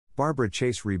Barbara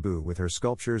Chase-Riboud with her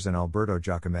sculptures and Alberto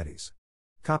Giacometti's.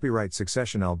 Copyright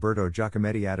Succession Alberto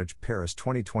Giacometti Adage Paris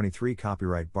 2023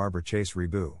 Copyright Barbara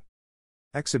Chase-Riboud.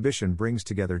 Exhibition brings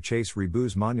together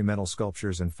Chase-Riboud's monumental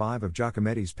sculptures and 5 of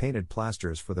Giacometti's painted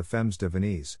plasters for the Femmes de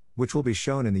Venise, which will be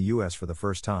shown in the US for the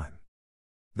first time.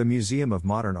 The Museum of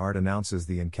Modern Art announces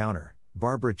the encounter,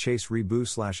 Barbara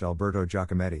Chase-Riboud / Alberto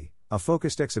Giacometti, a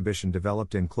focused exhibition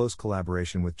developed in close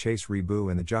collaboration with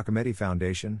Chase-Riboud and the Giacometti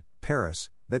Foundation,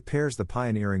 Paris, that pairs the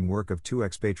pioneering work of 2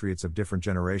 expatriates of different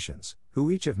generations, who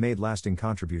each have made lasting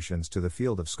contributions to the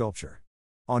field of sculpture.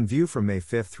 On view from May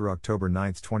 5 through October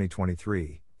 9,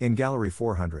 2023, in Gallery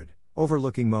 400,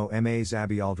 overlooking MoMA's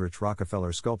Abbey Aldrich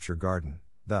Rockefeller Sculpture Garden,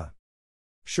 the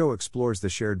show explores the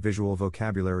shared visual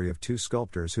vocabulary of 2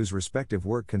 sculptors whose respective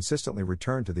work consistently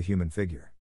return to the human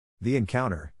figure. The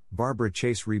encounter, Barbara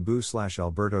Chase-Riboud /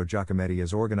 Alberto Giacometti,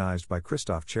 is organized by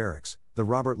Christophe Cherix, the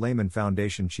Robert Lehman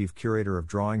Foundation Chief Curator of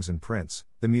Drawings and Prints,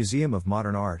 the Museum of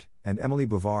Modern Art, and Emily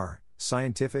Bouvard,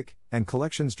 Scientific and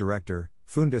Collections Director,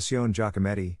 Fondation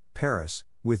Giacometti, Paris,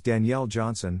 with Danielle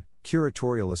Johnson,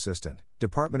 Curatorial Assistant,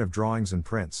 Department of Drawings and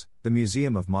Prints, the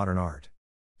Museum of Modern Art.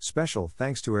 Special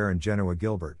thanks to Aaron Genoa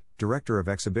Gilbert, Director of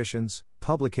Exhibitions,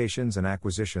 Publications and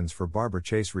Acquisitions for Barbara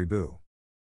Chase-Riboud.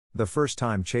 The first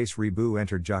time Chase-Riboud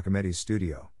entered Giacometti's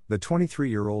studio, the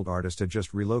 23-year-old artist had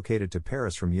just relocated to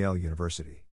Paris from Yale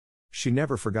University. She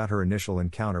never forgot her initial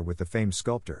encounter with the famed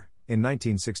sculptor, in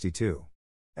 1962.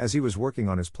 As he was working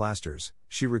on his plasters,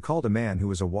 she recalled a man who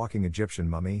was a walking Egyptian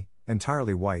mummy,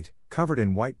 entirely white, covered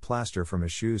in white plaster from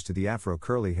his shoes to the afro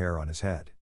curly hair on his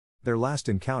head. Their last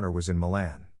encounter was in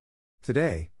Milan.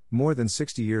 Today, more than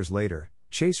 60 years later,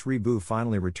 Chase-Riboud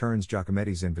finally returns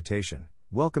Giacometti's invitation,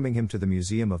 welcoming him to the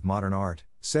Museum of Modern Art,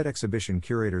 said exhibition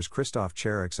curators Christophe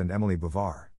Cherix and Emily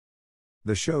Bouvard.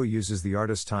 The show uses the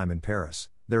artist's time in Paris,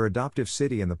 their adoptive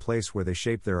city and the place where they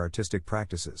shape their artistic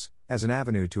practices, as an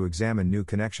avenue to examine new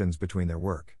connections between their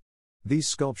work. These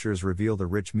sculptures reveal the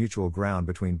rich mutual ground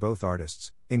between both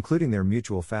artists, including their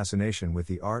mutual fascination with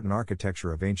the art and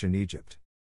architecture of ancient Egypt.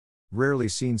 Rarely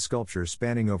seen sculptures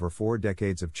spanning over 4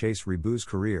 decades of Chase-Riboud's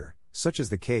career, such as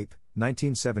the Cape,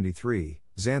 1973,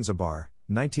 Zanzibar,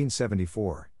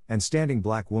 1974, and Standing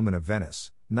Black Woman of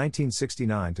Venice,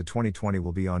 1969 to 2020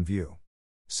 will be on view.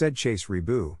 Said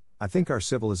Chase-Riboud, "I think our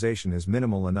civilization is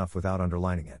minimal enough without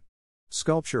underlining it.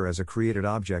 Sculpture as a created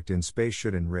object in space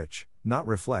should enrich, not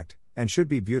reflect, and should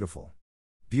be beautiful.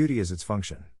 Beauty is its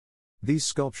function." These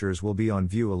sculptures will be on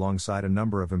view alongside a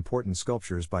number of important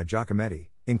sculptures by Giacometti,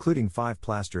 including 5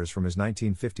 plasters from his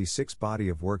 1956 body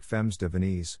of work Femmes de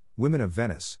Venise, Women of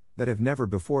Venice, that have never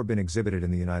before been exhibited in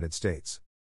the United States.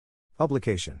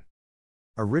 Publication.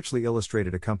 A richly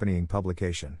illustrated accompanying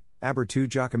publication, Alberto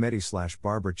Giacometti /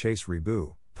 Barbara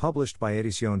Chase-Riboud, published by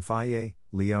Éditions Fayet,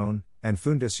 Lyon, and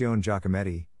Fondation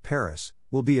Giacometti, Paris,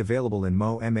 will be available in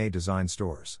MoMA design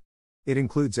stores. It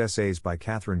includes essays by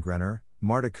Catherine Grenner,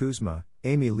 Marta Kuzma,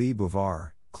 Amy Lee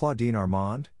Bouvard, Claudine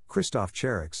Armand, Christophe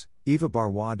Cherix, Eva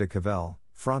Barrois de Cavell,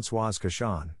 Françoise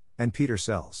Cachan, and Peter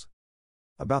Sells.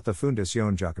 About the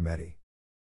Fondation Giacometti.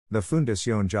 The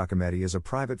Fondation Giacometti is a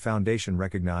private foundation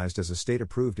recognized as a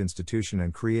state-approved institution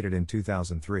and created in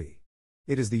 2003.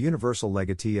 It is the universal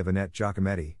legatee of Annette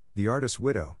Giacometti, the artist's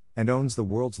widow, and owns the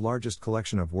world's largest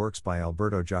collection of works by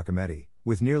Alberto Giacometti,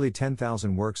 with nearly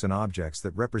 10,000 works and objects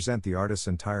that represent the artist's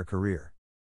entire career.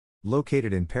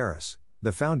 Located in Paris,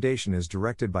 the foundation is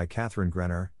directed by Catherine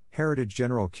Grenner, Heritage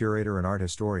General Curator and Art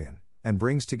Historian, and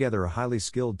brings together a highly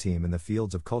skilled team in the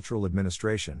fields of cultural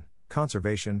administration,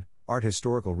 conservation, art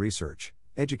historical research,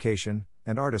 education,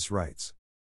 and artists' rights.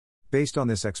 Based on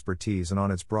this expertise and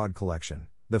on its broad collection,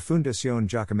 the Fondation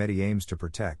Giacometti aims to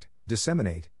protect,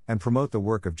 disseminate, and promote the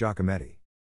work of Giacometti.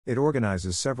 It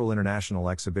organizes several international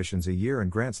exhibitions a year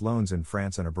and grants loans in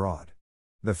France and abroad.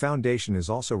 The foundation is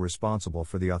also responsible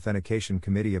for the authentication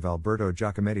committee of Alberto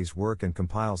Giacometti's work and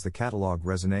compiles the catalogue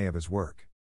raisonné of his work.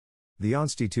 The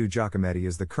Institut Giacometti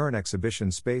is the current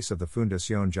exhibition space of the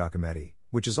Fondation Giacometti,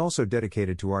 which is also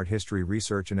dedicated to art history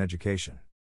research and education.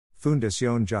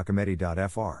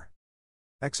 FondationGiacometti.fr.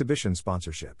 Exhibition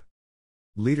sponsorship.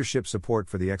 Leadership support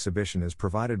for the exhibition is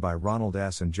provided by Ronald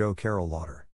S. and Joe Carroll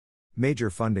Lauder. Major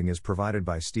funding is provided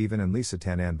by Stephen and Lisa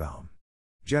Tannenbaum.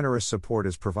 Generous support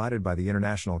is provided by the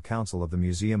International Council of the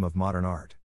Museum of Modern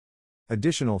Art.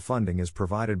 Additional funding is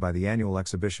provided by the Annual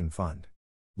Exhibition Fund.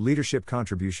 Leadership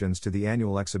contributions to the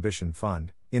Annual Exhibition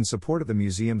Fund, in support of the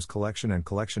museum's collection and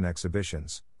collection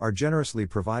exhibitions, are generously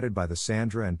provided by the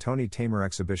Sandra and Tony Tamer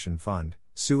Exhibition Fund,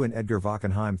 Sue and Edgar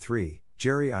Wackenheim III,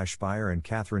 Jerry I. Speyer and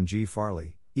Catherine G.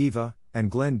 Farley, Eva,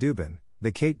 and Glenn Dubin,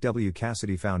 the Kate W.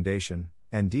 Cassidy Foundation,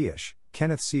 and Diash,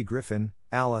 Kenneth C. Griffin,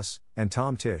 Alice, and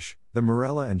Tom Tisch, the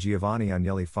Morella and Giovanni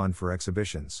Agnelli Fund for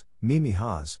Exhibitions, Mimi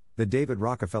Haas, the David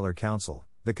Rockefeller Council,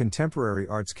 the Contemporary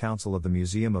Arts Council of the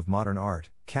Museum of Modern Art,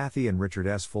 Kathy and Richard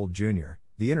S. Fuld Jr.,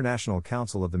 the International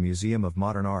Council of the Museum of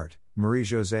Modern Art,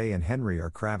 Marie-José and Henry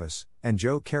R. Kravis, and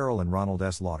Joe Carroll and Ronald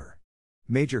S. Lauder.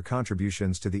 Major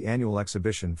contributions to the annual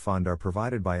exhibition fund are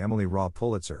provided by Emily Raw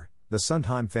Pulitzer, the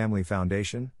Sondheim Family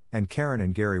Foundation, and Karen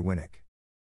and Gary Winnick.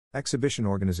 Exhibition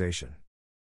organization.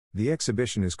 The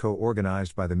exhibition is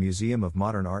co-organized by the Museum of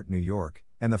Modern Art New York,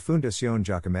 and the Fondation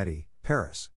Giacometti, Paris.